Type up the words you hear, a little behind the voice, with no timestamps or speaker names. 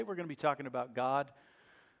We're going to be talking about God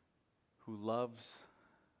who loves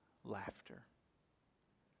laughter.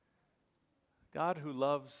 God who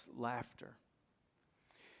loves laughter.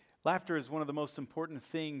 Laughter is one of the most important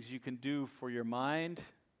things you can do for your mind,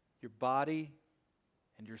 your body,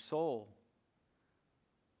 and your soul.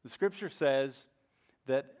 The scripture says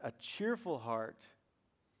that a cheerful heart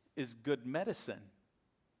is good medicine.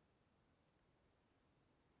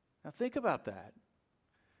 Now think about that.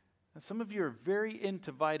 Now, some of you are very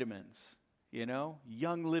into vitamins,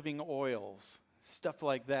 young living oils, stuff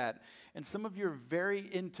like that. And some of you are very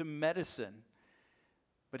into medicine.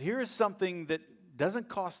 But here is something that doesn't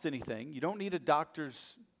cost anything. You don't need a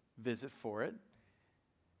doctor's visit for it.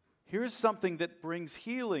 Here is something that brings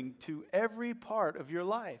healing to every part of your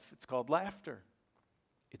life. It's called laughter.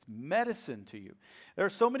 It's medicine to you. There are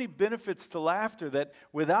so many benefits to laughter that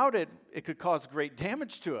without it, it could cause great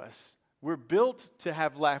damage to us. We're built to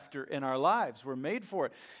have laughter in our lives. We're made for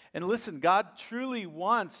it. And listen, God truly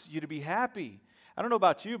wants you to be happy. I don't know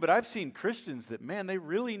about you, but I've seen Christians that, man, they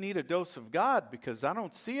really need a dose of God because I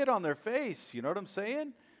don't see it on their face. You know what I'm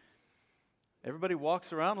saying? Everybody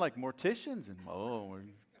walks around like morticians and,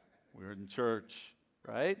 we're in church,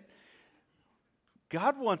 right?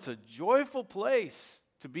 God wants a joyful place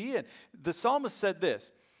to be in. The psalmist said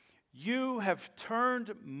this, "You have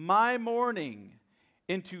turned my mourning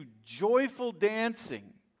into joyful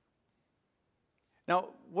dancing."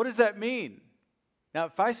 Now, what does that mean? Now,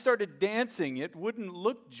 if I started dancing, it wouldn't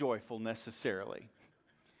look joyful necessarily.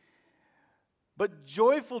 But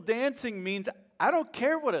joyful dancing means I don't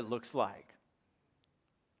care what it looks like.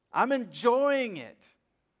 I'm enjoying it.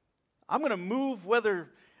 I'm going to move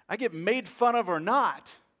whether I get made fun of or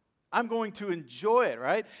not. I'm going to enjoy it,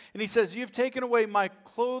 right? And he says, "You've taken away my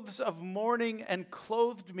clothes of mourning and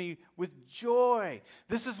clothed me with joy."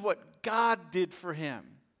 This is what God did for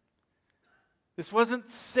him. This wasn't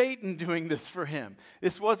Satan doing this for him.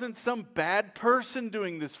 This wasn't some bad person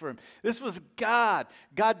doing this for him. This was God.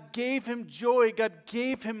 God gave him joy. God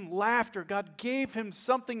gave him laughter. God gave him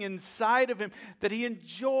something inside of him that he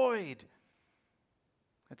enjoyed.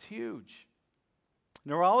 That's huge.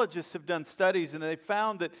 Neurologists have done studies and they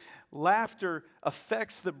found that laughter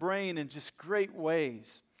affects the brain in just great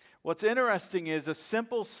ways. What's interesting is a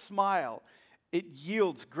simple smile, it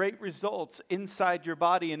yields great results inside your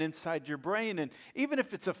body and inside your brain. And even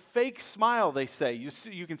if it's a fake smile, they say,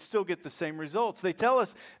 you can still get the same results. They tell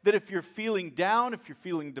us that if you're feeling down, if you're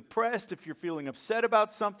feeling depressed, if you're feeling upset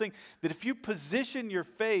about something, that if you position your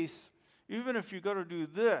face, even if you go to do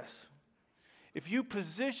this, if you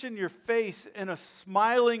position your face in a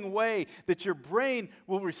smiling way, that your brain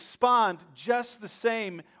will respond just the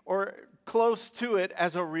same or close to it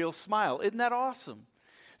as a real smile. Isn't that awesome?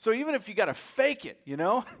 So even if you got to fake it,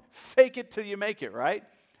 fake it till you make it, right?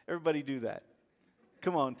 Everybody do that.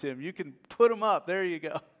 Come on, Tim. You can put them up. There you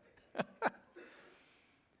go.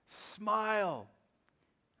 Smile.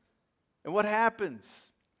 And what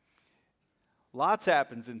happens? Lots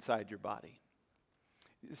happens inside your body.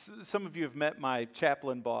 Some of you have met my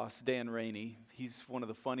chaplain boss, Dan Rainey. He's one of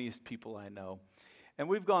the funniest people I know. And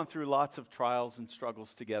we've gone through lots of trials and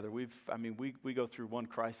struggles together. We go through one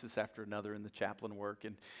crisis after another in the chaplain work.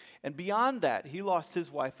 And beyond that, he lost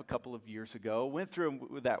his wife a couple of years ago, went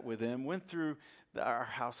through that with him, went through our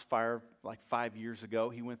house fire like 5 years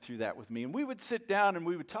ago. He went through that with me. And we would sit down and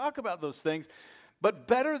we would talk about those things. But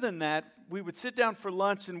better than that, we would sit down for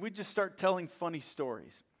lunch and we'd just start telling funny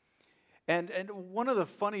stories. And one of the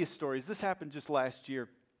funniest stories, this happened just last year,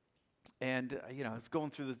 and I was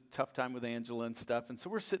going through the tough time with Angela and stuff, and so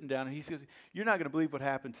we're sitting down, and he says, "You're not going to believe what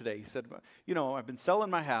happened today." He said, "I've been selling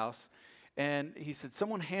my house," and he said,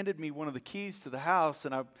 "Someone handed me one of the keys to the house,"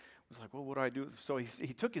 and I was like, "Well, what do I do?" So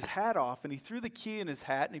he took his hat off, and he threw the key in his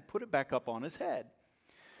hat, and he put it back up on his head.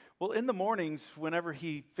 Well, in the mornings, whenever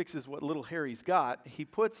he fixes what little hair he's got, he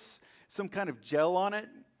puts some kind of gel on it,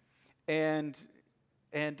 and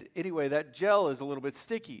anyway, that gel is a little bit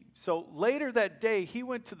sticky. So later that day, he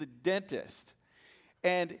went to the dentist,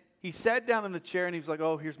 and he sat down in the chair, and he was like,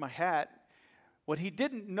 "Oh, here's my hat." What he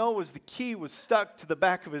didn't know was the key was stuck to the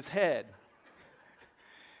back of his head.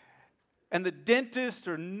 And the dentist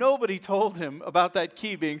or nobody told him about that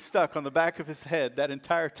key being stuck on the back of his head that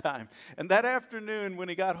entire time. And that afternoon, when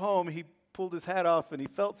he got home, he pulled his hat off, and he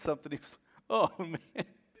felt something. He was like, "Oh, man."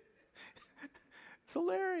 It's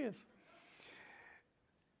hilarious.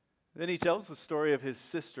 Then he tells the story of his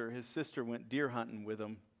sister. His sister went deer hunting with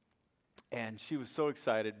him. And she was so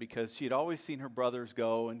excited because she had always seen her brothers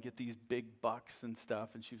go and get these big bucks and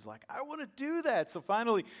stuff. And she was like, I want to do that. So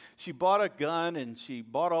finally, she bought a gun and she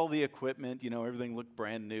bought all the equipment. Everything looked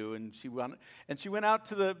brand new. And she went out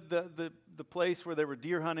to the place where they were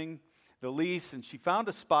deer hunting, the lease, and she found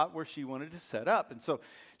a spot where she wanted to set up. And so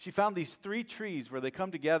she found these 3 trees where they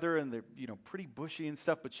come together and they're, pretty bushy and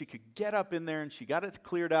stuff, but she could get up in there and she got it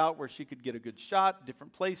cleared out where she could get a good shot,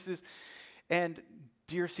 different places. And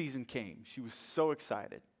deer season came. She was so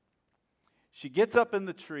excited. She gets up in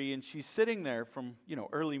the tree and she's sitting there from,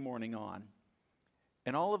 early morning on.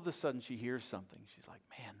 And all of a sudden she hears something. She's like,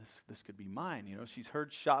 man, this could be mine. She's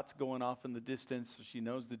heard shots going off in the distance, so she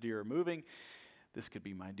knows the deer are moving. This could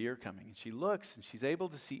be my deer coming. And she looks and she's able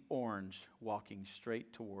to see orange walking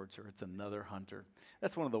straight towards her. It's another hunter.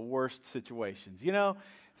 That's one of the worst situations.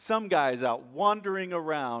 Some guy's out wandering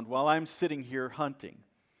around while I'm sitting here hunting.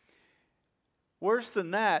 Worse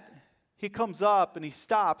than that, he comes up and he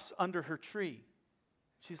stops under her tree.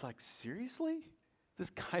 She's like, seriously? This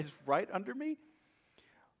guy's right under me?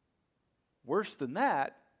 Worse than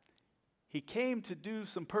that, he came to do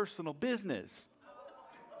some personal business.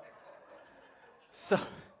 So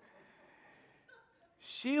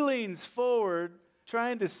she leans forward,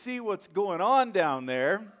 trying to see what's going on down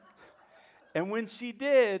there. And when she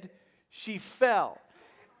did, she fell.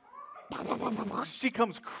 She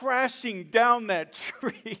comes crashing down that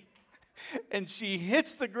tree. And she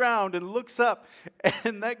hits the ground and looks up.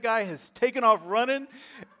 And that guy has taken off running.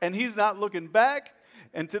 And he's not looking back.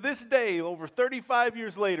 And to this day, over 35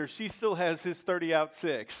 years later, she still has his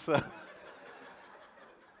 30-06.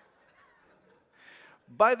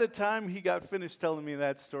 By the time he got finished telling me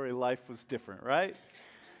that story, life was different, right?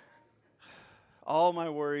 All my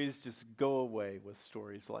worries just go away with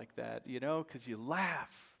stories like that, because you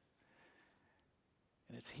laugh.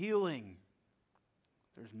 And it's healing.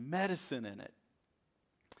 There's medicine in it.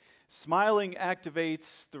 Smiling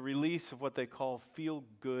activates the release of what they call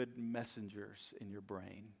feel-good messengers in your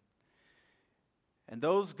brain. And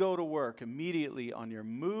those go to work immediately on your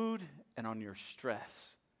mood and on your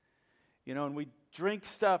stress. And we drink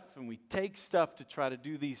stuff and we take stuff to try to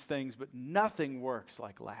do these things, but nothing works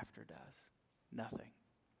like laughter does. Nothing.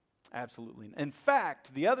 Absolutely. In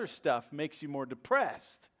fact, the other stuff makes you more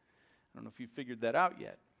depressed. I don't know if you figured that out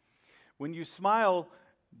yet. When you smile,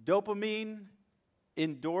 dopamine,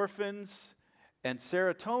 endorphins, and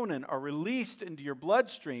serotonin are released into your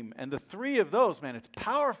bloodstream. And the 3 of those, man, it's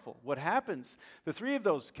powerful. What happens? The 3 of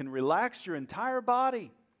those can relax your entire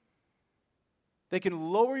body. They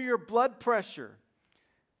can lower your blood pressure.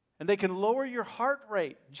 And they can lower your heart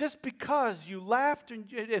rate just because you laughed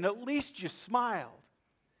and at least you smiled.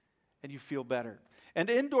 And you feel better. And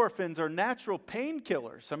endorphins are natural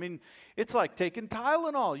painkillers. I mean, it's like taking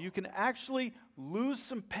Tylenol. You can actually lose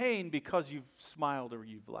some pain because you've smiled or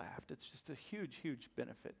you've laughed. It's just a huge, huge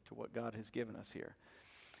benefit to what God has given us here.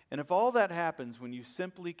 And if all that happens when you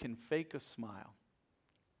simply can fake a smile,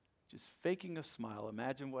 just faking a smile,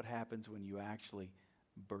 imagine what happens when you actually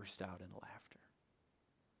burst out in laughter.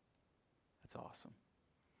 That's awesome.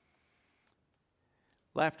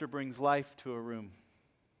 Laughter brings life to a room.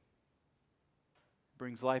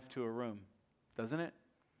 Brings life to a room, doesn't it?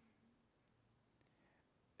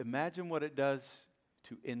 Imagine what it does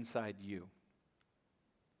to inside you.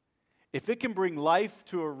 If it can bring life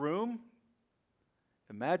to a room,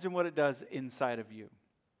 imagine what it does inside of you.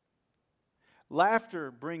 Laughter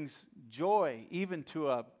brings joy even to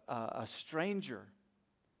a stranger,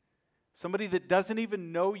 somebody that doesn't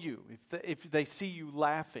even know you. If they see you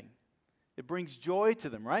laughing, it brings joy to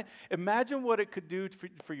them, right? Imagine what it could do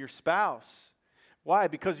for your spouse. Why?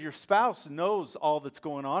 Because your spouse knows all that's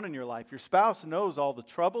going on in your life. Your spouse knows all the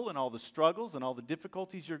trouble and all the struggles and all the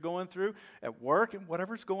difficulties you're going through at work and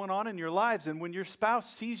whatever's going on in your lives. And when your spouse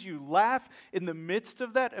sees you laugh in the midst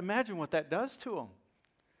of that, imagine what that does to them.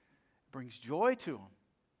 It brings joy to them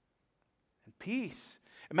and peace.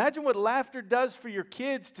 Imagine what laughter does for your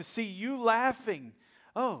kids to see you laughing.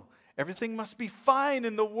 Oh, everything must be fine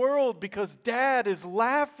in the world because Dad is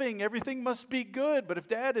laughing. Everything must be good. But if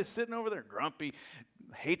Dad is sitting over there grumpy,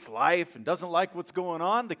 hates life, and doesn't like what's going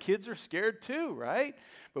on, the kids are scared too, right?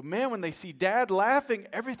 But man, when they see Dad laughing,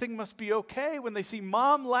 everything must be okay. When they see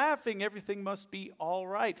Mom laughing, everything must be all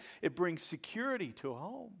right. It brings security to a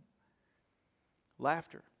home.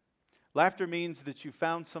 Laughter. Laughter means that you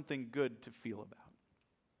found something good to feel about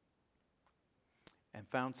and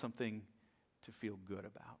found something to feel good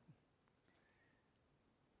about.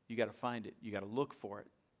 You got to find it. You got to look for it.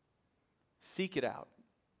 Seek it out.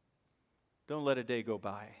 Don't let a day go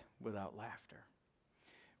by without laughter.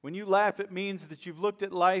 When you laugh, it means that you've looked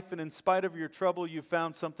at life and in spite of your trouble, you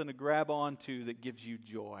found something to grab onto that gives you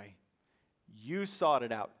joy. You sought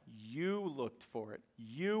it out. You looked for it.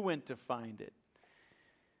 You went to find it.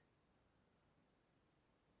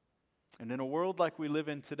 And in a world like we live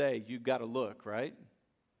in today, you've got to look, right?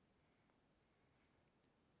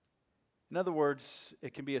 In other words,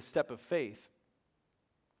 it can be a step of faith.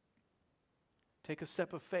 Take a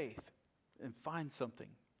step of faith and find something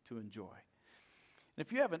to enjoy. And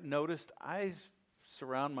if you haven't noticed, I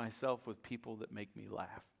surround myself with people that make me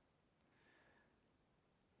laugh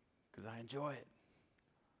because I enjoy it.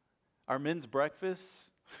 Our men's breakfasts,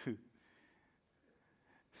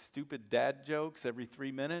 stupid dad jokes every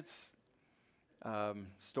 3 minutes,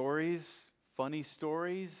 stories, funny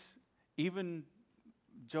stories, even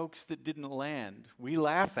jokes that didn't land, we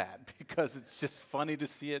laugh at because it's just funny to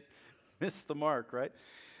see it miss the mark, right?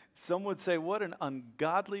 Some would say, what an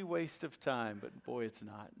ungodly waste of time, but boy, it's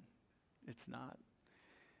not. It's not.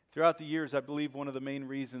 Throughout the years, I believe one of the main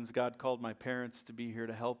reasons God called my parents to be here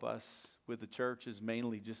to help us with the church is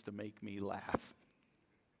mainly just to make me laugh.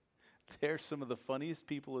 They're some of the funniest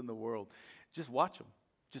people in the world. Just watch them.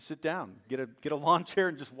 Just sit down, get a lawn chair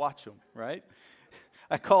and just watch them, right?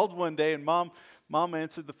 I called one day and mom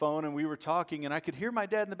answered the phone and we were talking and I could hear my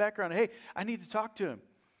dad in the background. Hey, I need to talk to him.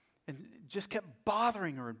 And just kept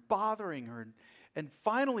bothering her. And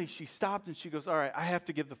finally she stopped and she goes, all right, I have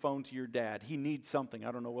to give the phone to your dad. He needs something.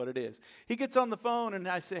 I don't know what it is. He gets on the phone and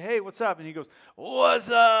I say, hey, what's up? And he goes, what's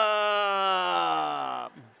up?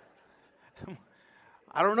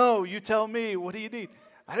 I don't know. You tell me. What do you need?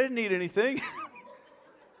 I didn't need anything.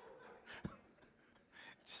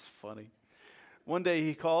 Just funny. One day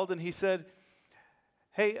he called and he said,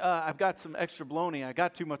 hey, I've got some extra bologna. I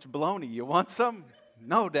got too much bologna. You want some?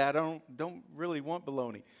 No, Dad, I don't really want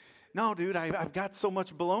bologna. No, dude, I've got so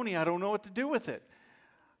much bologna, I don't know what to do with it.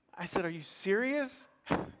 I said, are you serious?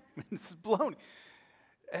 This is bologna.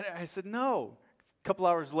 And I said, no. A couple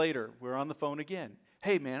hours later, we're on the phone again.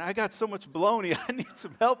 Hey, man, I got so much bologna, I need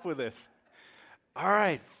some help with this. All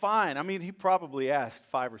right, fine. I mean, he probably asked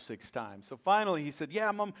 5 or 6 times. So finally he said, yeah,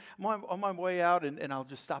 I'm on my way out and I'll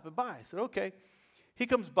just stop it by. I said, okay. He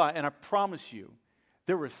comes by, and I promise you,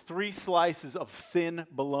 there were 3 slices of thin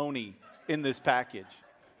bologna in this package.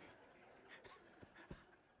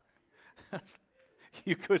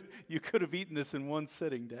 You could have eaten this in one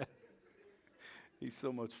sitting, Dad. He's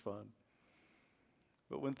so much fun.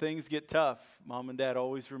 But when things get tough, Mom and Dad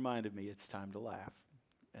always reminded me it's time to laugh.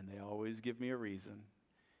 And they always give me a reason,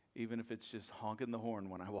 even if it's just honking the horn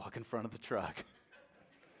when I walk in front of the truck.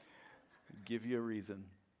 Give you a reason.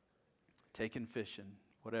 Taking fishing,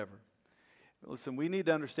 whatever. Listen, we need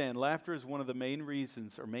to understand laughter is one of the main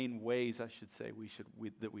reasons, or main ways, I should say,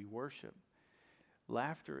 that we worship.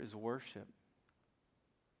 Laughter is worship.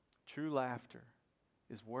 True laughter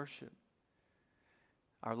is worship.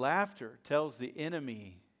 Our laughter tells the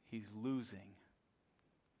enemy he's losing.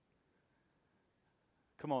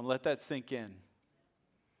 Come on, let that sink in.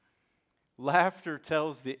 Laughter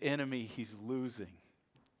tells the enemy he's losing.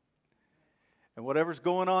 And whatever's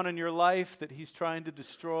going on in your life that he's trying to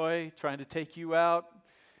destroy, trying to take you out,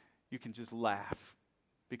 you can just laugh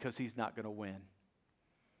because he's not going to win.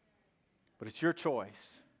 But it's your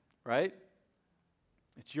choice, right?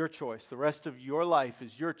 It's your choice. The rest of your life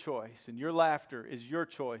is your choice, and your laughter is your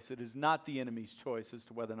choice. It is not the enemy's choice as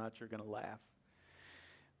to whether or not you're going to laugh.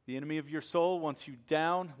 The enemy of your soul wants you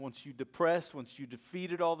down, wants you depressed, wants you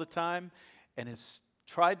defeated all the time, and has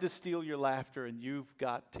tried to steal your laughter, and you've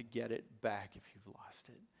got to get it back if you've lost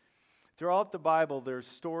it. Throughout the Bible, there's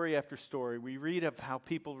story after story. We read of how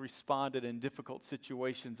people responded in difficult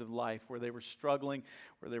situations of life, where they were struggling,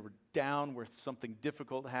 where they were down, where something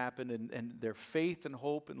difficult happened, and their faith and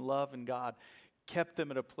hope and love in God kept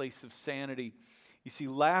them at a place of sanity. You see,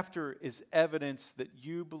 laughter is evidence that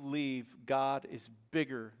you believe God is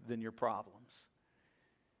bigger than your problems.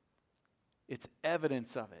 It's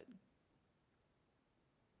evidence of it.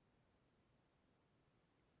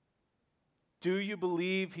 Do you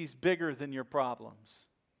believe he's bigger than your problems?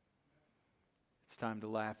 It's time to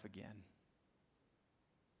laugh again.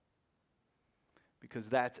 Because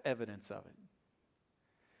that's evidence of it.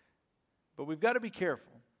 But we've got to be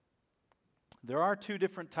careful. There are 2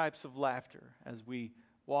 different types of laughter as we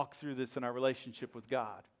walk through this in our relationship with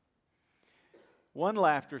God. One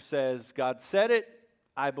laughter says, God said it,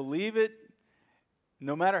 I believe it.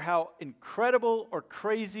 No matter how incredible or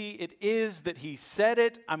crazy it is that he said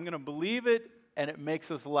it, I'm going to believe it, and it makes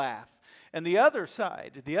us laugh. And the other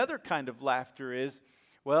side, the other kind of laughter is,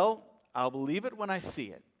 well, I'll believe it when I see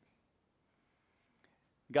it.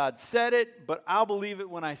 God said it, but I'll believe it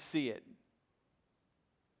when I see it.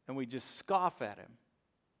 and we just scoff at him.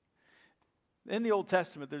 In the Old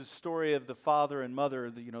Testament, there's a story of the father and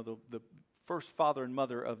mother, the first father and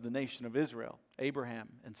mother of the nation of Israel, Abraham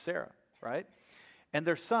and Sarah, right? And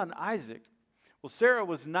their son, Isaac. Well, Sarah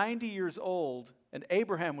was 90 years old, and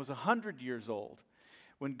Abraham was 100 years old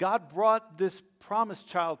when God brought this promised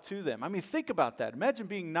child to them. I mean, think about that. Imagine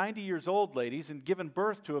being 90 years old, ladies, and giving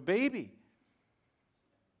birth to a baby.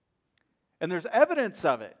 And there's evidence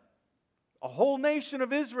of it. A whole nation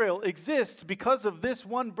of Israel exists because of this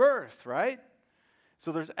one birth, right?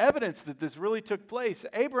 So there's evidence that this really took place.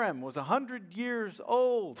 Abraham was 100 years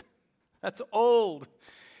old. That's old.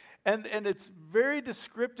 And it's very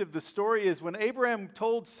descriptive. The story is when Abraham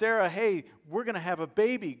told Sarah, hey, we're going to have a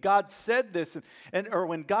baby. God said this. Or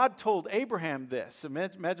when God told Abraham this,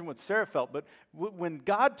 imagine what Sarah felt. But when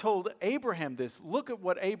God told Abraham this, look at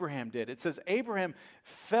what Abraham did. It says Abraham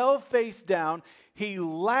fell face down. He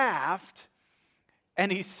laughed. And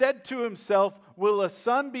he said to himself, will a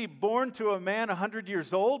son be born to a man 100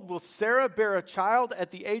 years old? Will Sarah bear a child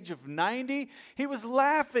at the age of 90? He was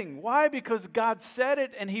laughing. Why? Because God said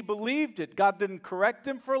it and he believed it. God didn't correct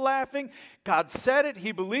him for laughing. God said it.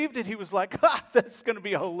 He believed it. He was like, that's going to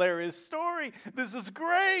be a hilarious story. This is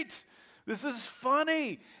great. This is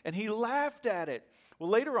funny. And he laughed at it. Well,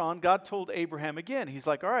 later on, God told Abraham again. He's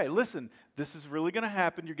like, all right, listen, this is really going to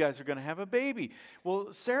happen. You guys are going to have a baby. Well,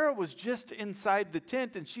 Sarah was just inside the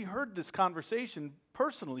tent, and she heard this conversation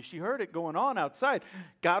personally. She heard it going on outside.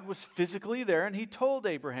 God was physically there, and he told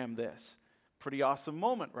Abraham this. Pretty awesome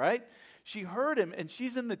moment, right? She heard him, and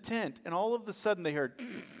she's in the tent, and all of a sudden they heard,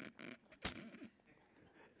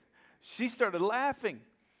 she started laughing.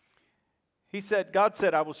 God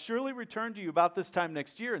said, I will surely return to you about this time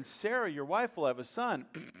next year, and Sarah, your wife, will have a son.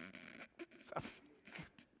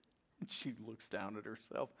 And she looks down at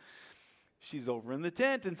herself. She's over in the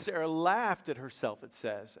tent, and Sarah laughed at herself, it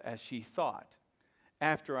says, as she thought,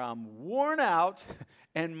 after I'm worn out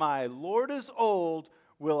and my Lord is old,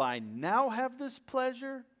 will I now have this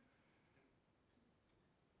pleasure?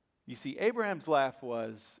 You see, Abraham's laugh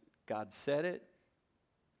was, God said it,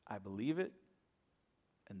 I believe it,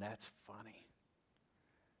 and that's funny.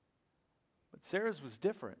 But Sarah's was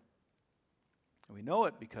different. And we know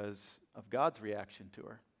it because of God's reaction to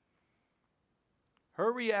her.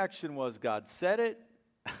 Her reaction was, God said it,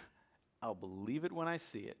 I'll believe it when I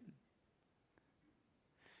see it.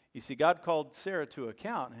 You see, God called Sarah to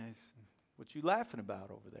account. And he said, what you laughing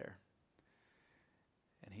about over there?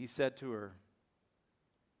 And he said to her,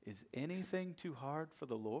 is anything too hard for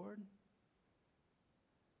the Lord?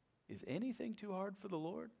 Is anything too hard for the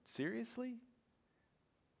Lord? Seriously?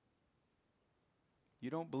 You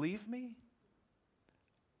don't believe me?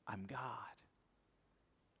 I'm God.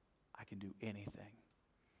 I can do anything.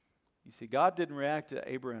 You see, God didn't react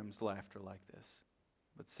to Abraham's laughter like this.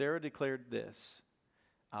 But Sarah declared this,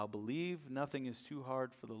 I'll believe nothing is too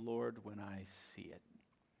hard for the Lord when I see it.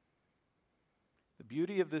 The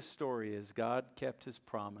beauty of this story is God kept his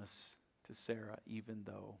promise to Sarah even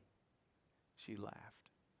though she laughed.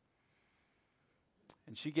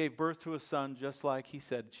 And she gave birth to a son just like he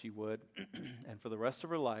said she would. And for the rest of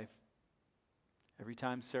her life, every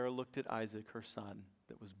time Sarah looked at Isaac, her son,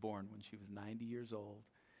 that was born when she was 90 years old,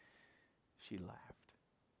 she laughed.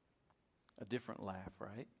 A different laugh,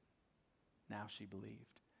 right? Now she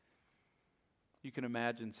believed. You can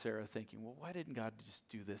imagine Sarah thinking, well, why didn't God just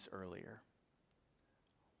do this earlier?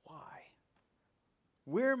 Why?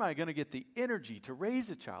 Where am I going to get the energy to raise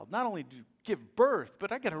a child? Not only to give birth,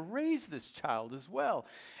 but I got to raise this child as well.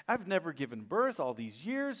 I've never given birth all these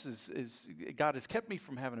years. God has kept me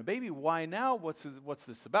from having a baby. Why now? What's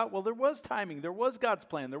this about? Well, there was timing. There was God's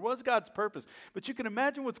plan. There was God's purpose. But you can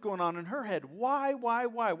imagine what's going on in her head. Why?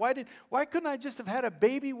 Why couldn't I just have had a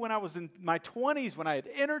baby when I was in my 20s, when I had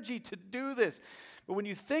energy to do this? But when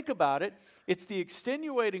you think about it, it's the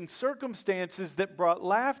extenuating circumstances that brought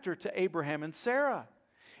laughter to Abraham and Sarah.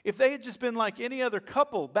 If they had just been like any other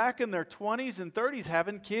couple back in their 20s and 30s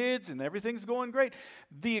having kids and everything's going great,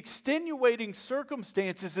 the extenuating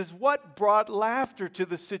circumstances is what brought laughter to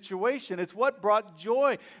the situation. It's what brought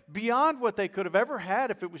joy beyond what they could have ever had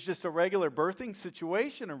if it was just a regular birthing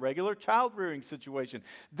situation, a regular child rearing situation.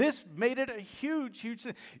 This made it a huge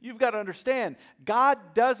thing. You've got to understand, God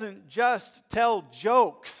doesn't just tell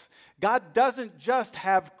jokes. God doesn't just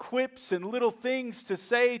have quips and little things to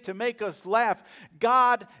say to make us laugh.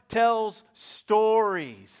 God tells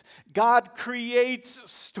stories. God creates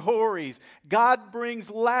stories. God brings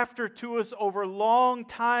laughter to us over long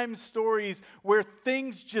time stories where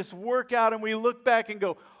things just work out and we look back and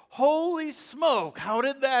go, holy smoke, how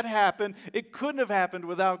did that happen? It couldn't have happened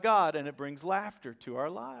without God, and it brings laughter to our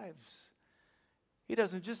lives. He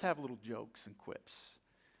doesn't just have little jokes and quips,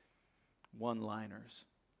 one-liners.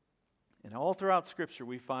 And all throughout Scripture,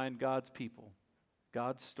 we find God's people,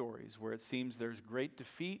 God's stories, where it seems there's great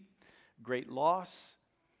defeat, great loss.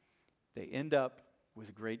 They end up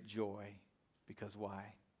with great joy. Because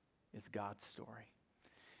why? It's God's story.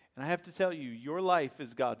 And I have to tell you, your life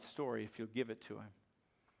is God's story if you'll give it to Him.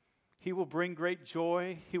 He will bring great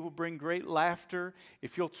joy. He will bring great laughter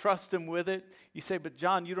if you'll trust Him with it. You say, but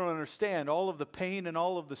John, you don't understand all of the pain and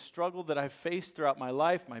all of the struggle that I've faced throughout my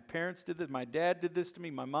life. My parents did this. My dad did this to me.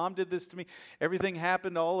 My mom did this to me. Everything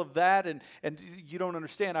happened, all of that. And you don't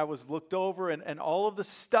understand. I was looked over and all of the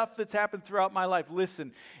stuff that's happened throughout my life.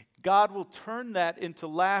 Listen, God will turn that into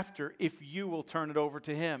laughter if you will turn it over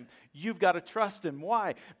to Him. You've got to trust Him.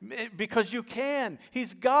 Why? Because you can.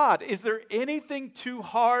 He's God. Is there anything too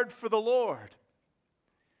hard for the Lord?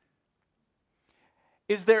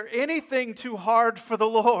 Is there anything too hard for the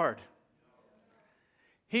Lord?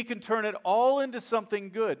 He can turn it all into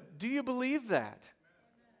something good. Do you believe that?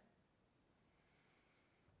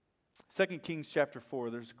 2 Kings chapter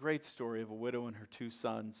 4, there's a great story of a widow and her two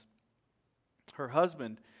sons. Her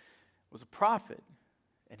husband was a prophet,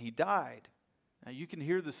 and he died. Now you can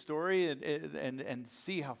hear the story and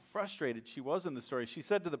see how frustrated she was in the story. She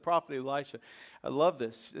said to the prophet Elisha, I love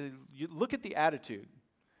this. You look at the attitude.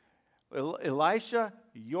 Elisha,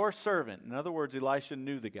 your servant. In other words, Elisha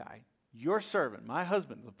knew the guy. Your servant, my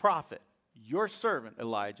husband, the prophet. Your servant,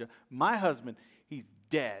 Elijah, my husband, he's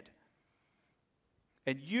dead.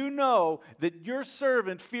 And you know that your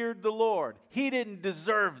servant feared the Lord. He didn't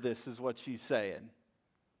deserve this, is what she's saying.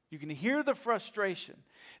 You can hear the frustration.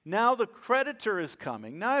 Now the creditor is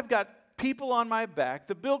coming. Now I've got people on my back.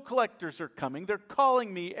 The bill collectors are coming. They're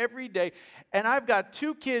calling me every day. And I've got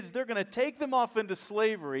two kids. They're going to take them off into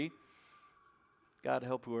slavery. God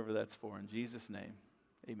help whoever that's for in Jesus' name.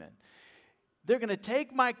 Amen. They're going to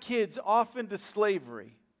take my kids off into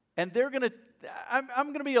slavery. And they're going to, I'm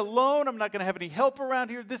going to be alone. I'm not going to have any help around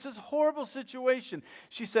here. This is a horrible situation.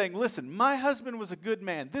 She's saying, listen, my husband was a good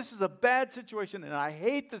man. This is a bad situation, and I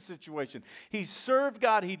hate the situation. He served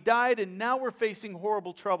God. He died, and now we're facing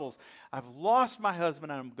horrible troubles. I've lost my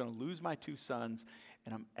husband. I'm going to lose my two sons,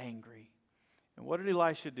 and I'm angry. And what did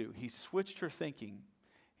Elisha do? He switched her thinking.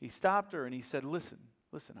 He stopped her, and he said, listen,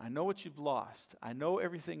 I know what you've lost. I know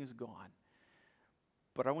everything is gone.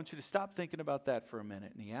 But I want you to stop thinking about that for a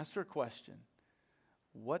minute. And he asked her a question.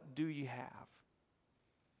 What do you have?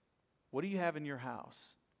 What do you have in your house?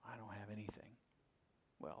 I don't have anything.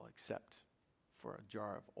 Well, except for a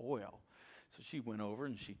jar of oil. So she went over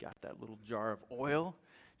and she got that little jar of oil.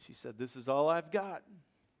 She said, this is all I've got.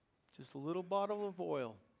 Just a little bottle of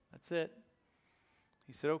oil. That's it.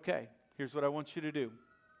 He said, okay, here's what I want you to do.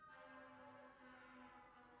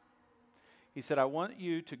 He said, I want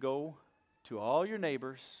you to go to all your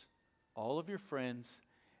neighbors, all of your friends,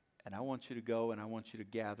 and I want you to go and I want you to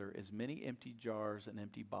gather as many empty jars and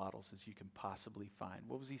empty bottles as you can possibly find.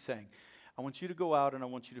 What was he saying? I want you to go out and I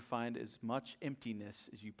want you to find as much emptiness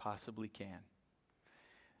as you possibly can.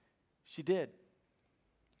 She did.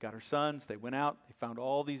 Got her sons, they went out, they found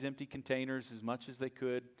all these empty containers as much as they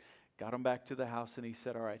could, got them back to the house, and he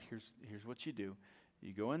said, all right, here's what you do.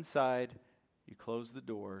 You go inside, you close the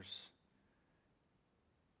doors,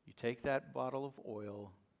 you take that bottle of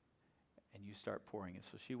oil and you start pouring it.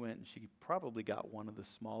 So she went and she probably got one of the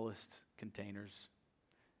smallest containers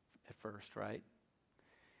at first, right?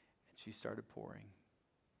 And she started pouring.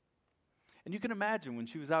 And you can imagine when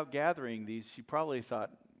she was out gathering these, she probably thought,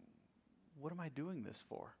 what am I doing this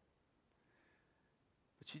for?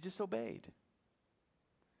 But she just obeyed.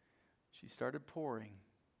 She started pouring.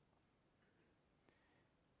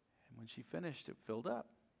 And when she finished, it filled up.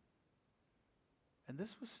 And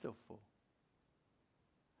this was still full.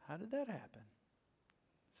 How did that happen?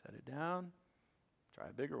 Set it down. Try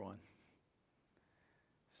a bigger one.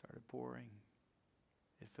 Started pouring.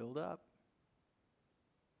 It filled up.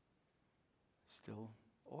 Still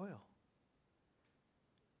oil.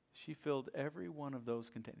 She filled every one of those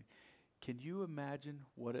containers. Can you imagine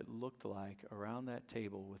what it looked like around that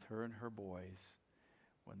table with her and her boys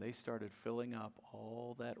when they started filling up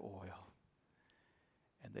all that oil?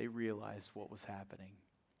 And they realized what was happening.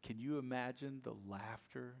 Can you imagine the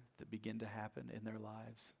laughter that began to happen in their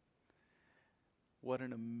lives? What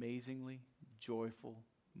an amazingly joyful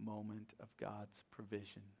moment of God's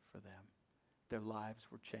provision for them. Their lives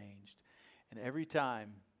were changed. And every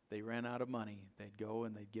time they ran out of money, they'd go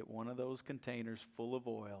and they'd get one of those containers full of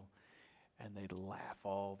oil, and they'd laugh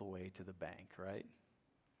all the way to the bank, right?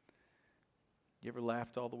 You ever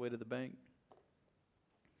laughed all the way to the bank?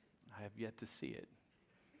 I have yet to see it.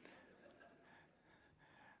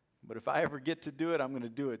 But if I ever get to do it, I'm going to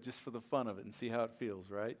do it just for the fun of it and see how it feels,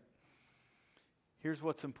 right? Here's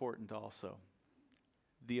what's important also.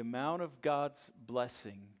 The amount of God's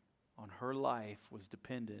blessing on her life was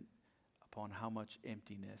dependent upon how much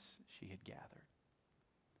emptiness she had gathered.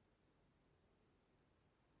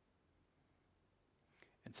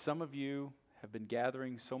 And some of you have been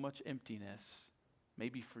gathering so much emptiness,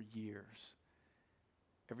 maybe for years.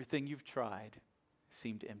 Everything you've tried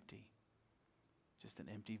seemed empty, just an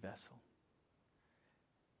empty vessel.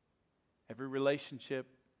 Every relationship,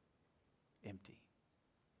 empty.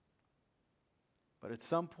 But at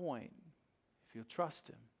some point, if you'll trust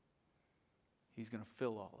Him, He's going to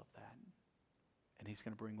fill all of that. And He's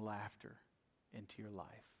going to bring laughter into your life.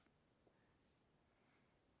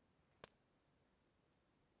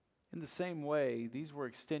 In the same way, these were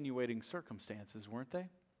extenuating circumstances, weren't they?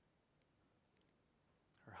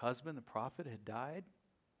 Her husband, the prophet, had died.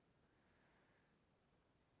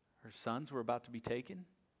 Her sons were about to be taken.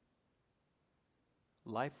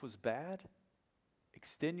 Life was bad.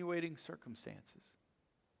 Extenuating circumstances.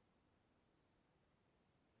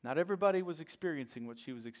 Not everybody was experiencing what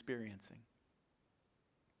she was experiencing.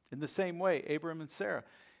 In the same way, Abraham and Sarah,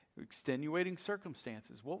 extenuating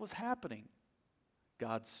circumstances. What was happening?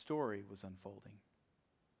 God's story was unfolding.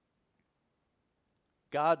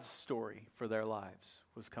 God's story for their lives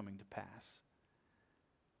was coming to pass.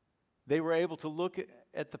 They were able to look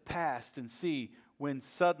at the past and see when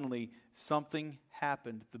suddenly something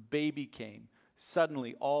happened. The baby came.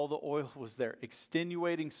 Suddenly all the oil was there.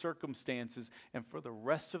 Extenuating circumstances. And for the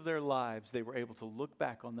rest of their lives, they were able to look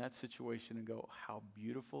back on that situation and go, how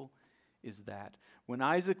beautiful is that? When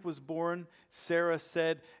Isaac was born, Sarah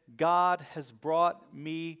said, God has brought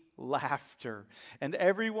me laughter. And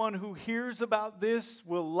everyone who hears about this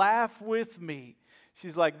will laugh with me.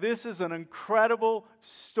 She's like, this is an incredible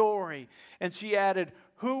story. And she added,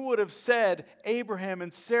 who would have said Abraham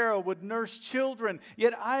and Sarah would nurse children?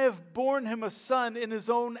 Yet I have borne him a son in his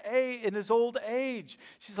old age.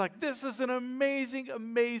 She's like, this is an amazing,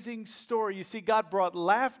 amazing story. You see, God brought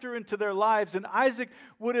laughter into their lives, and Isaac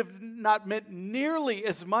would have not meant nearly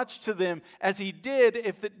as much to them as he did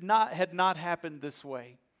if it had not happened this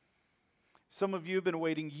way. Some of you have been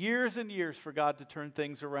waiting years and years for God to turn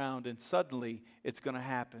things around, and suddenly it's going to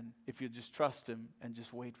happen if you just trust Him and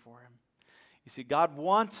just wait for Him. You see, God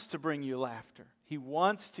wants to bring you laughter. He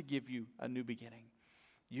wants to give you a new beginning.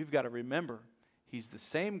 You've got to remember, He's the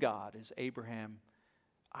same God as Abraham,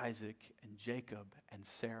 Isaac, and Jacob, and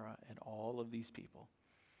Sarah, and all of these people.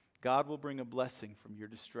 God will bring a blessing from your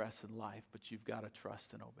distress in life, but you've got to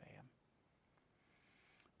trust and obey Him.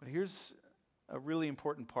 But here's a really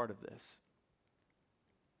important part of this.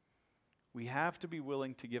 We have to be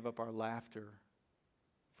willing to give up our laughter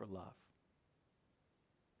for love.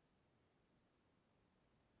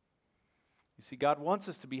 You see, God wants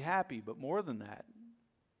us to be happy, but more than that,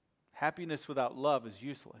 happiness without love is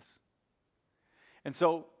useless. And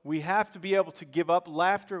so we have to be able to give up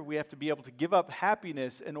laughter. We have to be able to give up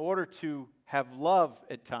happiness in order to have love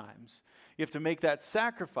at times. You have to make that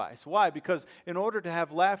sacrifice. Why? Because in order to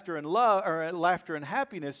have laughter and love, or laughter and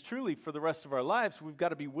happiness truly for the rest of our lives, we've got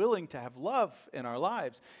to be willing to have love in our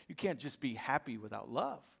lives. You can't just be happy without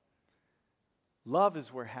love. Love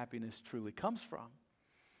is where happiness truly comes from.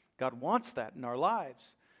 God wants that in our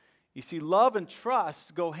lives. You see, love and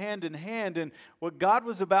trust go hand in hand, and what God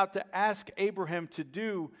was about to ask Abraham to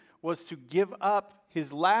do was to give up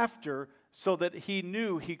his laughter so that he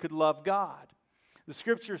knew he could love God. The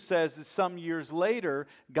scripture says that some years later,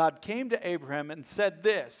 God came to Abraham and said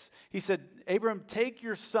this. He said, Abraham, take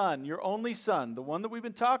your son, your only son, the one that we've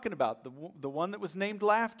been talking about, the one that was named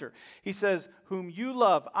Laughter. He says, whom you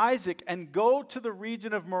love, Isaac, and go to the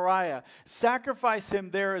region of Moriah. Sacrifice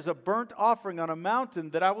him there as a burnt offering on a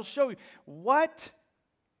mountain that I will show you. What?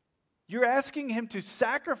 You're asking him to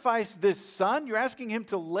sacrifice this son? You're asking him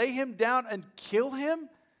to lay him down and kill him?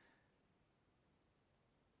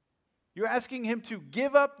 You're asking him to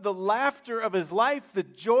give up the laughter of his life, the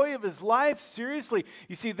joy of his life? Seriously,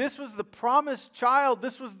 you see, this was the promised child.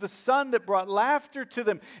 This was the son that brought laughter to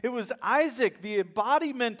them. It was Isaac, the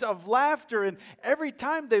embodiment of laughter. And every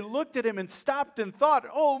time they looked at him and stopped and thought,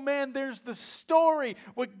 oh man, there's the story,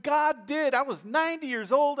 what God did. I was 90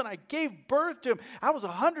 years old and I gave birth to him. I was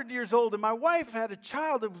 100 years old and my wife had a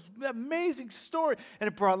child. It was an amazing story. And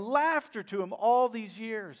it brought laughter to him all these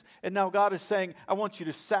years. And now God is saying, I want you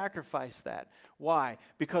to sacrifice that. Why?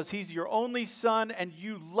 Because he's your only son and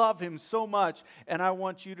you love him so much, and I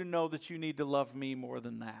want you to know that you need to love me more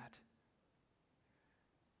than that.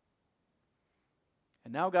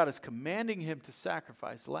 And now God is commanding him to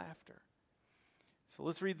sacrifice laughter. So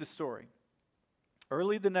let's read the story.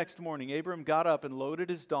 Early the next morning, Abram got up and loaded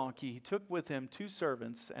his donkey. He took with him 2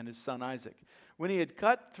 servants and his son Isaac. When he had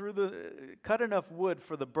cut enough wood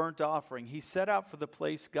for the burnt offering, he set out for the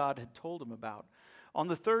place God had told him about. On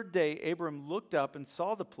the 3rd day, Abram looked up and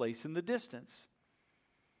saw the place in the distance.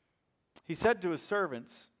 He said to his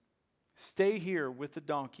servants, "Stay here with the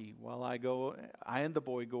donkey while I and the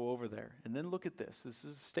boy go over there." And then look at this. This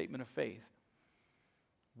is a statement of faith.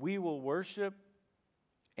 "We will worship,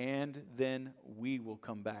 and then we will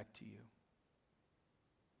come back to you."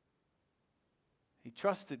 He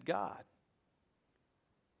trusted God.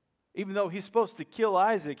 Even though he's supposed to kill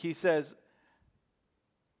Isaac, he says,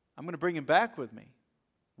 "I'm going to bring him back with me.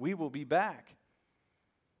 We will be back."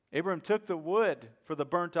 Abram took the wood for the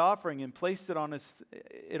burnt offering and placed it on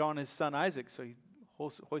his son Isaac. So he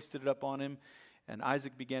hoisted it up on him, and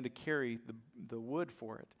Isaac began to carry the wood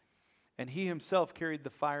for it. And he himself carried the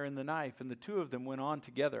fire and the knife, and the 2 of them went on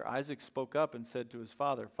together. Isaac spoke up and said to his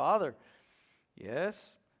father, "Father,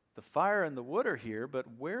 yes, the fire and the wood are here, but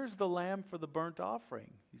where's the lamb for the burnt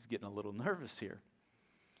offering?" He's getting a little nervous here.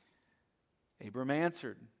 Abram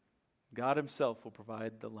answered, "God himself will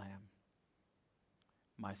provide the lamb,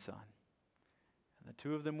 my son." And the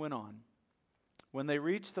 2 of them went on. When they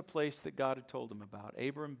reached the place that God had told them about,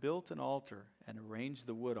 Abram built an altar and arranged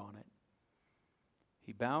the wood on it.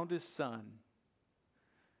 He bound his son.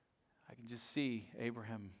 I can just see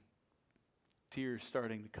Abraham, tears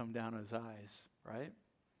starting to come down his eyes, right?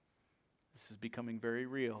 This is becoming very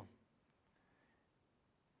real.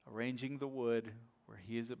 Arranging the wood where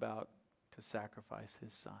he is about to sacrifice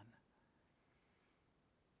his son.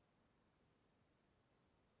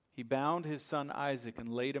 He bound his son Isaac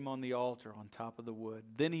and laid him on the altar on top of the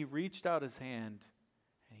wood. Then he reached out his hand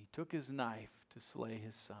and he took his knife to slay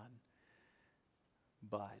his son.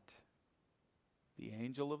 But the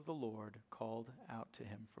angel of the Lord called out to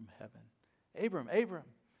him from heaven, "Abram,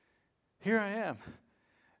 Abram, here I am.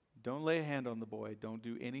 Don't lay a hand on the boy. Don't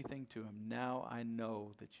do anything to him. Now I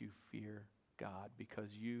know that you fear God,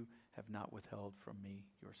 because you have not withheld from me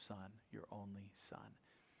your son, your only son.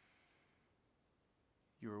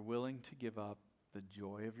 You are willing to give up the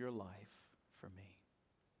joy of your life for me."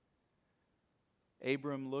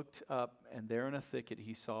 Abram looked up, and there in a thicket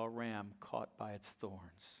he saw a ram caught by its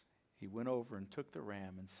thorns. He went over and took the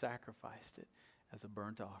ram and sacrificed it as a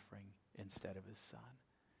burnt offering instead of his son.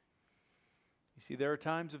 You see, there are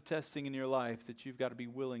times of testing in your life that you've got to be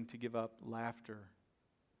willing to give up laughter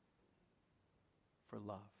for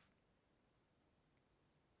love.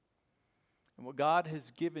 And what God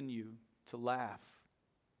has given you to laugh,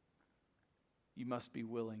 you must be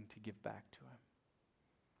willing to give back to him.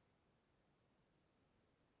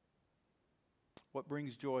 What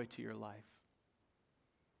brings joy to your life?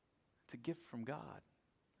 It's a gift from God.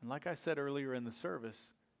 And like I said earlier in the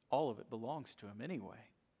service, all of it belongs to him anyway.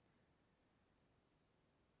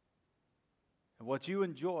 And what you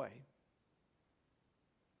enjoy,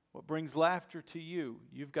 what brings laughter to you,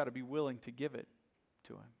 you've got to be willing to give it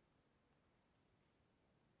to him.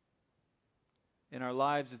 In our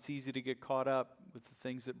lives, it's easy to get caught up with the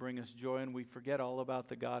things that bring us joy, and we forget all about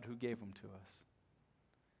the God who gave them to us.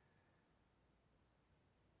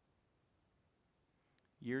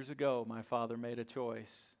 Years ago, my father made a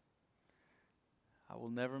choice. I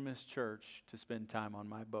will never miss church to spend time on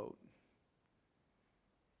my boat.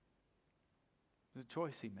 It was a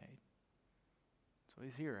choice he made. So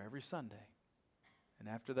he's here every Sunday. And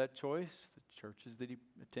after that choice, the churches that he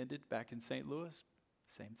attended back in St. Louis,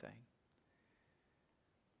 same thing.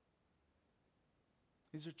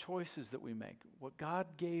 These are choices that we make. What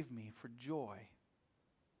God gave me for joy.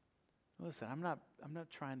 Listen, I'm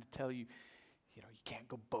not trying to tell you, you can't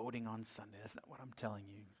go boating on Sunday. That's not what I'm telling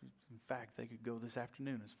you. In fact, they could go this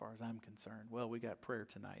afternoon as far as I'm concerned. Well, we got prayer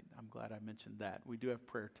tonight. I'm glad I mentioned that. We do have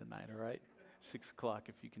prayer tonight, all right? 6 o'clock,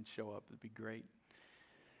 if you can show up, it'd be great.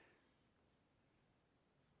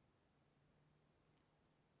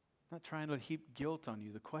 I'm not trying to heap guilt on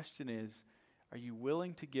you. The question is, are you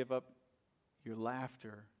willing to give up your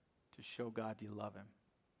laughter to show God you love him?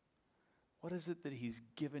 What is it that he's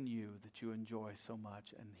given you that you enjoy so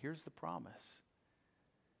much? And here's the promise.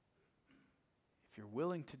 If you're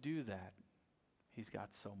willing to do that, he's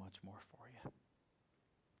got so much more for you.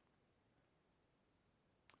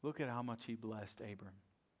 Look at how much he blessed Abram.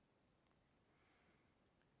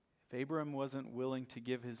 If Abram wasn't willing to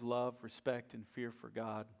give his love, respect, and fear for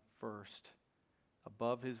God first,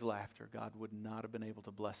 above his laughter, God would not have been able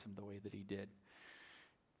to bless him the way that he did.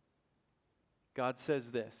 God says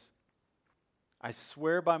this, "I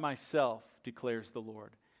swear by myself, declares the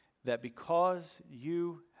Lord, that because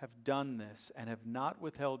you have done this and have not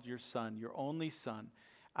withheld your son, your only son,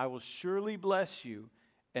 I will surely bless you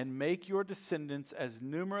and make your descendants as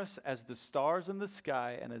numerous as the stars in the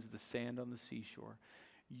sky and as the sand on the seashore.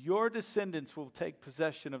 Your descendants will take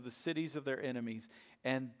possession of the cities of their enemies,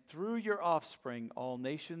 and through your offspring all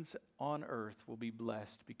nations on earth will be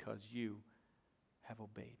blessed because you have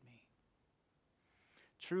obeyed me.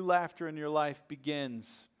 True laughter in your life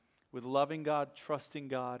begins with loving God, trusting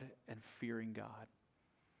God, and fearing God.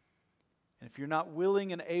 And if you're not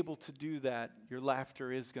willing and able to do that, your laughter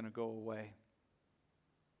is going to go away.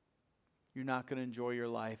 You're not going to enjoy your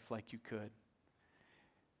life like you could.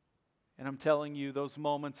 And I'm telling you, those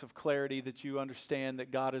moments of clarity that you understand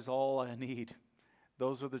that God is all I need,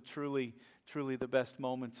 those are the truly the best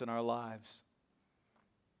moments in our lives.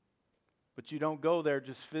 But you don't go there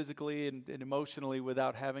just physically and emotionally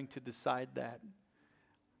without having to decide that.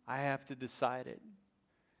 I have to decide it.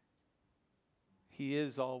 He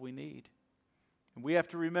is all we need. And we have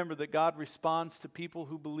to remember that God responds to people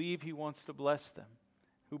who believe He wants to bless them,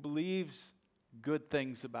 who believes good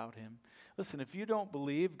things about Him. Listen, if you don't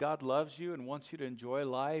believe God loves you and wants you to enjoy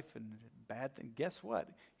life and bad things, guess what?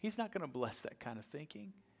 He's not going to bless that kind of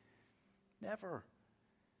thinking. Never.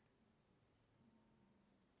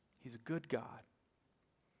 He's a good God.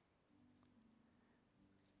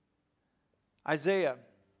 Isaiah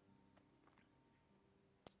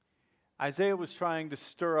was trying to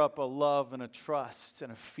stir up a love and a trust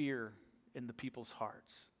and a fear in the people's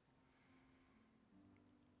hearts,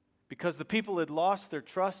 because the people had lost their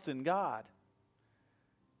trust in God.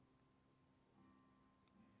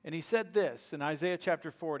 And he said this in Isaiah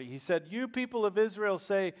chapter 40. He said, "You people of Israel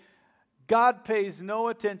say, God pays no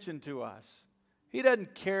attention to us. He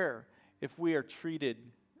doesn't care if we are treated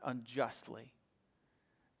unjustly.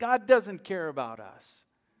 God doesn't care about us."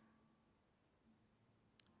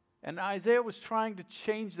 And Isaiah was trying to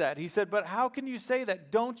change that. He said, "But how can you say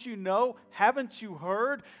that? Don't you know? Haven't you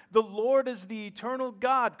heard? The Lord is the eternal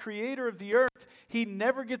God, creator of the earth. He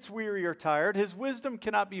never gets weary or tired. His wisdom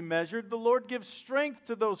cannot be measured. The Lord gives strength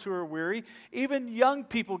to those who are weary. Even young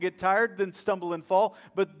people get tired, then stumble and fall.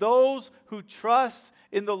 But those who trust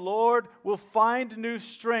in the Lord will find new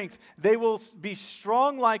strength. They will be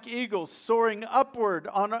strong like eagles, soaring upward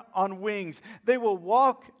on wings. They will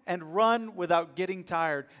walk and run without getting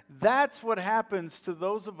tired." That's what happens to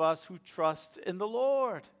those of us who trust in the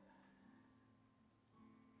Lord.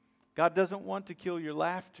 God doesn't want to kill your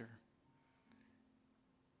laughter.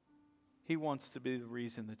 He wants to be the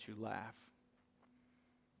reason that you laugh.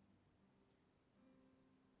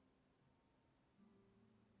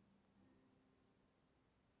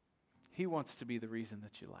 He wants to be the reason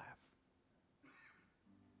that you laugh.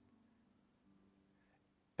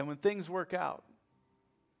 And when things work out,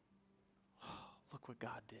 look what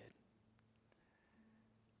God did.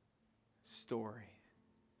 Story.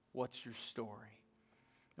 What's your story?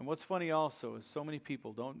 And what's funny also is so many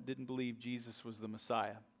people didn't believe Jesus was the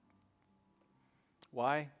Messiah.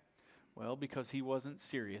 Why? Well, because He wasn't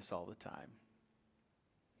serious all the time.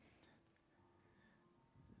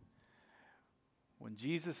 When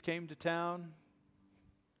Jesus came to town,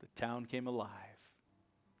 the town came alive.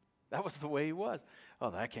 That was the way He was.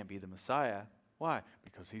 Oh, that can't be the Messiah. Why?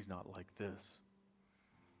 Because He's not like this.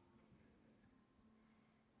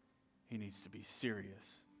 He needs to be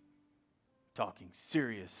serious, talking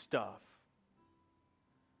serious stuff.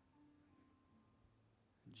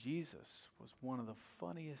 Jesus was one of the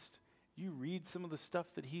funniest. You read some of the stuff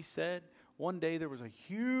that He said. One day there was a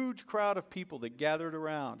huge crowd of people that gathered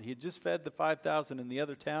around. He had just fed the 5,000 in the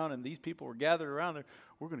other town, and these people were gathered around there.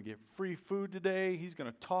 We're going to get free food today. He's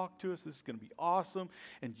going to talk to us. This is going to be awesome.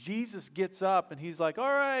 And Jesus gets up, and He's like, "All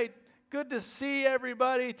right, good to see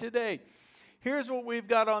everybody today. Here's what we've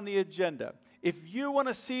got on the agenda. If you want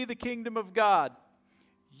to see the kingdom of God,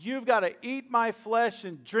 you've got to eat my flesh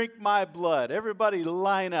and drink my blood. Everybody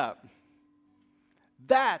line up."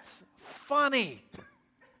 That's funny.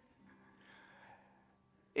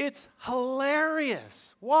 It's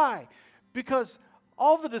hilarious. Why? Because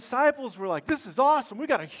all the disciples were like, "This is awesome. We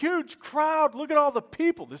got a huge crowd. Look at all the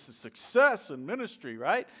people. This is success in ministry,"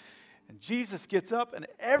 right? And Jesus gets up and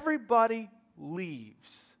everybody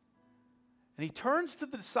leaves. And He turns to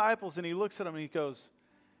the disciples and He looks at them and He goes,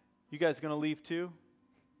 "You guys going to leave too?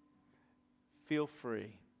 Feel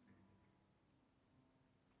free."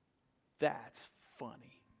 That's funny.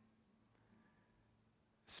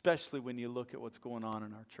 Especially when you look at what's going on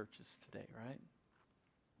in our churches today, right?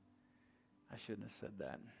 I shouldn't have said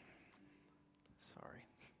that. Sorry.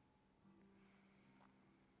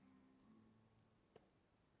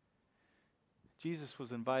 Jesus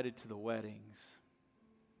was invited to the weddings.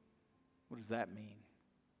 What does that mean?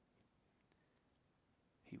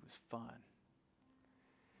 He was fun.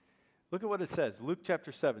 Look at what it says. Luke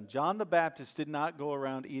chapter 7. John the Baptist did not go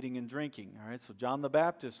around eating and drinking. All right, so John the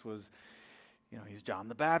Baptist was, he's John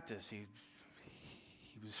the Baptist. He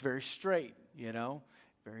was very straight,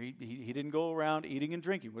 He didn't go around eating and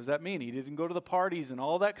drinking. What does that mean? He didn't go to the parties and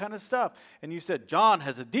all that kind of stuff. And you said, John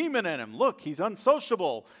has a demon in him. Look, he's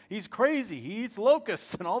unsociable. He's crazy. He eats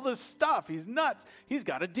locusts and all this stuff. He's nuts. He's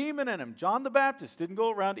got a demon in him. John the Baptist didn't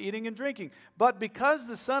go around eating and drinking. But because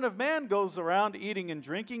the Son of Man goes around eating and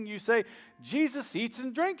drinking, you say, Jesus eats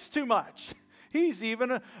and drinks too much. He's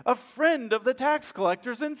even a friend of the tax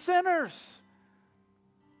collectors and sinners.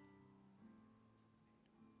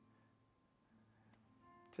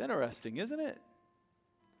 It's interesting, isn't it?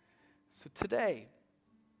 So today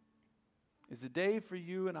is a day for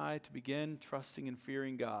you and I to begin trusting and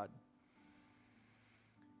fearing God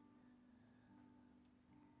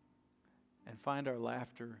and find our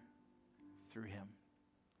laughter through Him.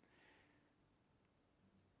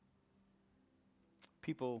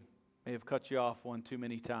 People may have cut you off one too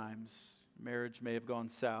many times. Marriage may have gone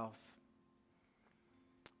south.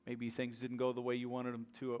 Maybe things didn't go the way you wanted them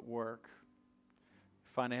to at work.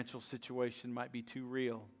 Financial situation might be too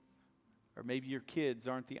real. Or maybe your kids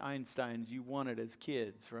aren't the Einsteins you wanted as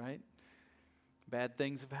kids, right? Bad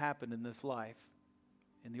things have happened in this life.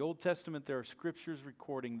 In the Old Testament, there are scriptures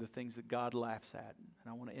recording the things that God laughs at. And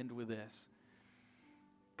I want to end with this.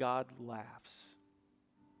 God laughs.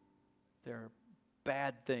 There are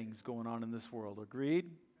bad things going on in this world.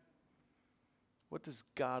 Agreed? What does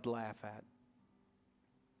God laugh at?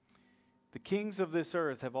 The kings of this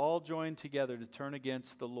earth have all joined together to turn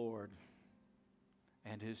against the Lord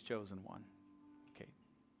and His chosen one. Okay,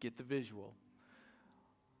 get the visual.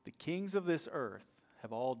 The kings of this earth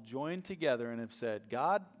have all joined together and have said,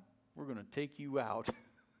 God, we're going to take you out.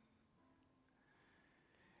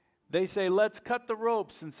 They say, let's cut the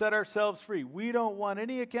ropes and set ourselves free. We don't want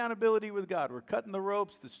any accountability with God. We're cutting the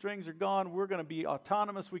ropes. The strings are gone. We're going to be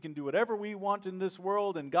autonomous. We can do whatever we want in this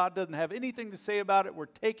world, and God doesn't have anything to say about it. We're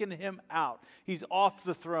taking Him out. He's off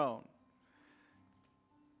the throne.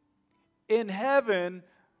 In heaven,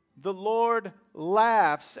 the Lord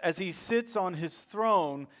laughs as He sits on His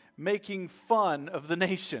throne, making fun of the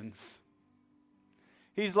nations.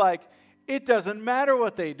 He's like, it doesn't matter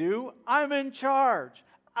what they do. I'm in charge.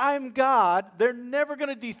 I'm God. They're never going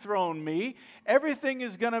to dethrone me. Everything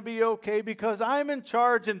is going to be okay because I'm in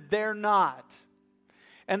charge and they're not.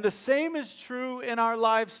 And the same is true in our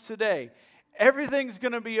lives today. Everything's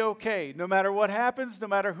going to be okay. No matter what happens, no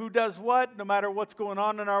matter who does what, no matter what's going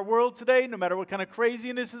on in our world today, no matter what kind of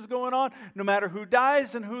craziness is going on, no matter who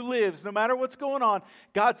dies and who lives, no matter what's going on,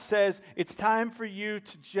 God says it's time for you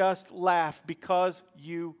to just laugh because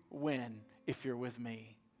you win if you're with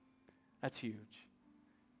me. That's huge.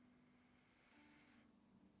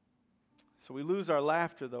 So we lose our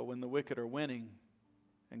laughter, though, when the wicked are winning.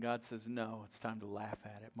 And God says, no, it's time to laugh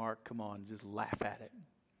at it. Mark, come on, just laugh at it.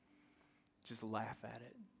 Just laugh at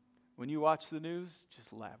it. When you watch the news,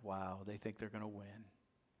 just laugh. Wow, they think they're going to win.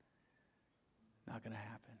 Not going to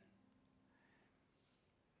happen.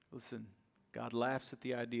 Listen, God laughs at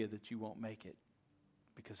the idea that you won't make it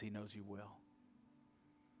because He knows you will.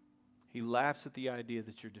 He laughs at the idea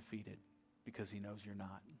that you're defeated because He knows you're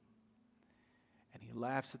not. And He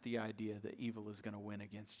laughs at the idea that evil is going to win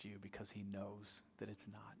against you because He knows that it's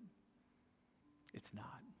not. It's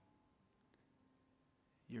not.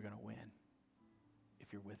 You're going to win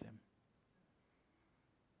if you're with Him.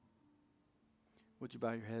 Would you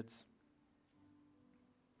bow your heads?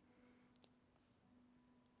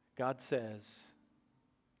 God says,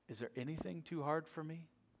 is there anything too hard for me?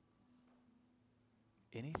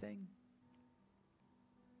 Anything?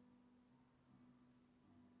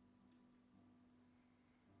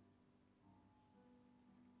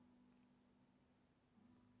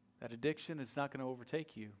 That addiction is not going to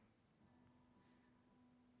overtake you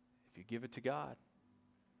if you give it to God.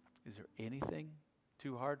 Is there anything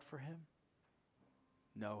too hard for Him?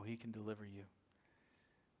 No, He can deliver you.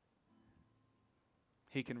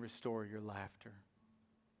 He can restore your laughter.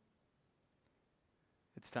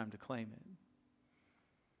 It's time to claim it.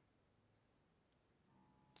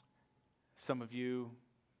 Some of you,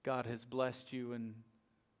 God has blessed you in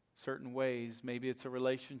certain ways. Maybe it's a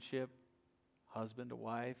relationship, husband, a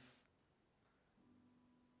wife,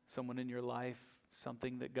 someone in your life,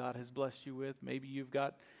 something that God has blessed you with. Maybe you've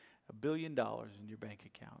got $1 billion in your bank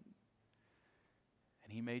account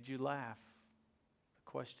and He made you laugh.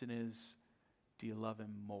 The question is, do you love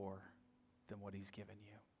Him more than what He's given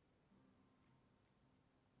you?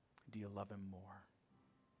 Do you love Him more?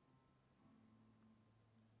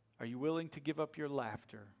 Are you willing to give up your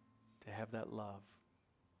laughter to have that love?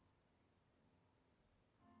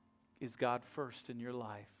 Is God first in your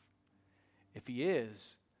life? If He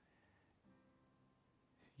is,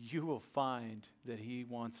 you will find that He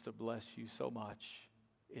wants to bless you so much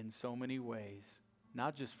in so many ways,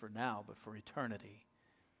 not just for now, but for eternity.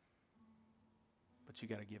 But you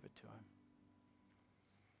got to give it to Him.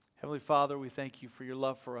 Heavenly Father, we thank You for Your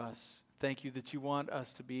love for us. Thank You that You want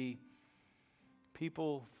us to be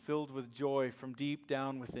people filled with joy from deep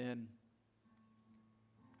down within.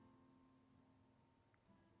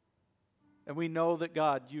 And we know that,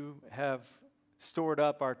 God, You have stored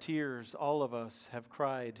up our tears. All of us have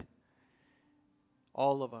cried.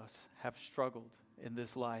 All of us have struggled in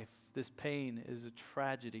this life. This pain is a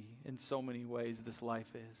tragedy in so many ways, this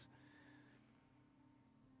life is.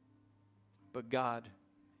 But God,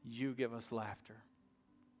 You give us laughter.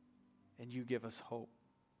 And You give us hope.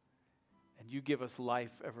 And You give us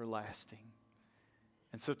life everlasting.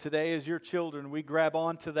 And so today, as Your children, we grab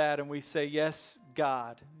onto that and we say, yes,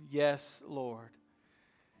 God. Yes, Lord.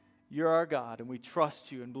 You're our God, and we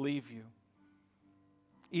trust You and believe You.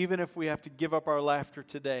 Even if we have to give up our laughter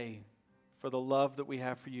today for the love that we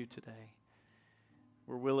have for You today,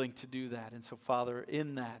 we're willing to do that. And so, Father,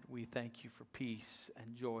 in that, we thank You for peace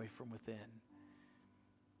and joy from within.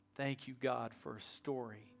 Thank You, God, for a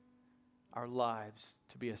story, our lives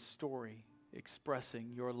to be a story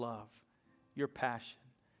expressing Your love, Your passion.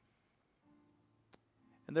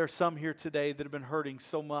 And there are some here today that have been hurting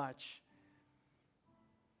so much.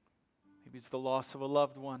 Maybe it's the loss of a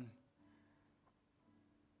loved one,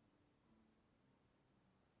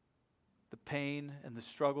 the pain and the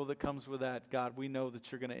struggle that comes with that. God, we know that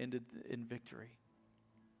You're going to end it in victory.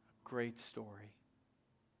 A great story.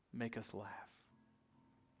 Make us laugh.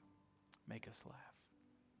 Make us laugh.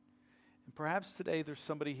 And perhaps today there's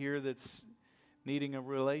somebody here that's needing a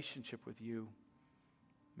relationship with You.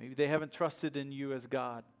 Maybe they haven't trusted in You as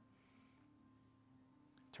God.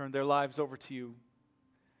 Turn their lives over to You.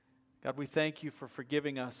 God, we thank You for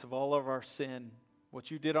forgiving us of all of our sin. What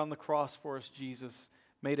You did on the cross for us, Jesus,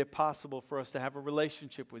 made it possible for us to have a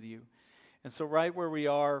relationship with You. And so right where we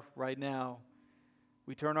are right now,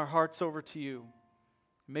 we turn our hearts over to You.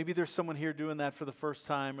 Maybe there's someone here doing that for the first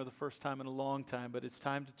time or the first time in a long time, but it's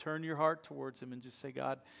time to turn your heart towards Him and just say,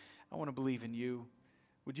 God, I want to believe in You.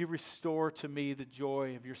 Would You restore to me the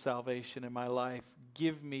joy of Your salvation in my life?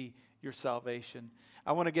 Give me Your salvation.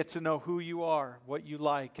 I want to get to know who You are, what You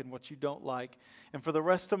like and what You don't like. And for the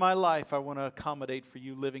rest of my life, I want to accommodate for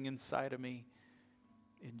You living inside of me.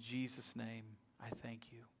 In Jesus' name, I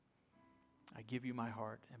thank You. I give You my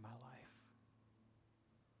heart and my life.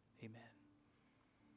 Amen.